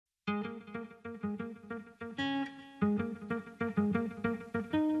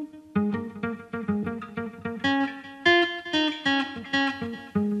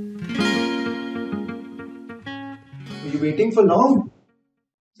waiting for long?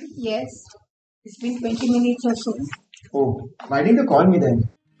 Yes, it's been 20 minutes or so. Oh, why didn't you call me then?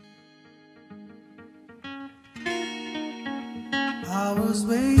 I was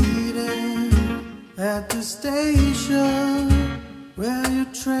waiting at the station where your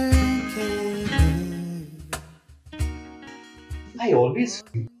train came in. I always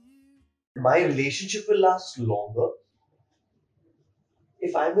feel my relationship will last longer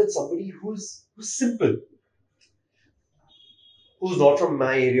if I'm with somebody who's simple, who's not from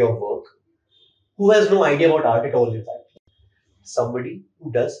my area of work, who has no idea about art at all, in fact. Somebody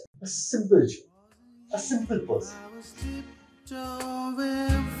who does a simple job, a simple person. I was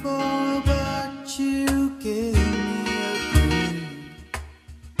tiptoeing for, but you gave me a grin.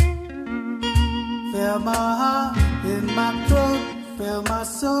 Felt my heart in my throat, felt my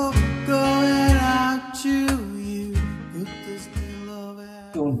soul going out to you. Put this pillow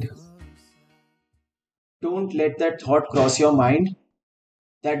at Don't. Don't let that thought cross your mind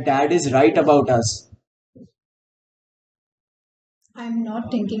that dad is right about us. I'm not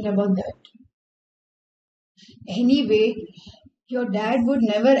thinking about that. Anyway, your dad would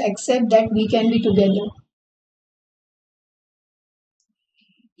never accept that we can be together.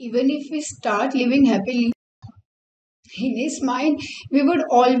 Even if we start living happily, in his mind, we would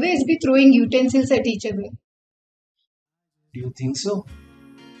always be throwing utensils at each other. Do you think so?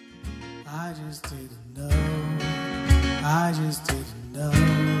 I just didn't know. I just didn't know.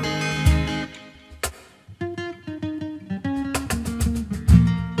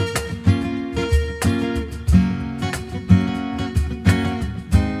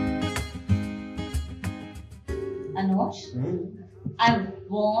 Anush, I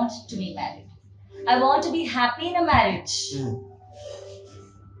want to be married. I want to be happy in a marriage.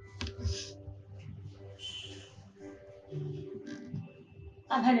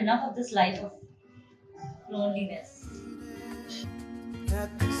 I've had enough of this life of loneliness.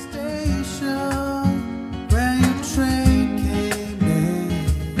 At the station where your train came in.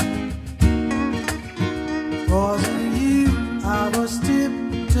 Wasn't you I was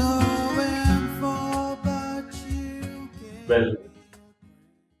tiptoeing for, but you gave Well,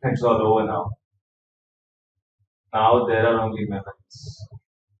 it's all over now. Now there are only memories.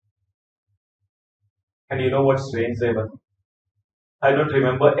 And you know what's strange, Raymond? I don't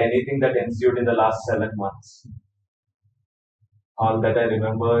remember anything that ensued in the last 7 months. All that I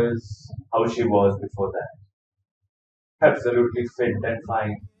remember is how she was before that. Absolutely fit and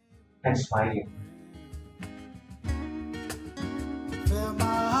fine and smiling. Felt my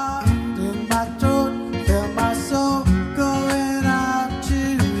heart in my throat, felt my soul going out to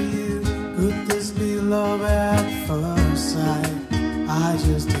you. Could this be love at first sight? I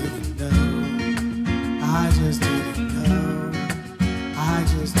just didn't know. I just didn't know.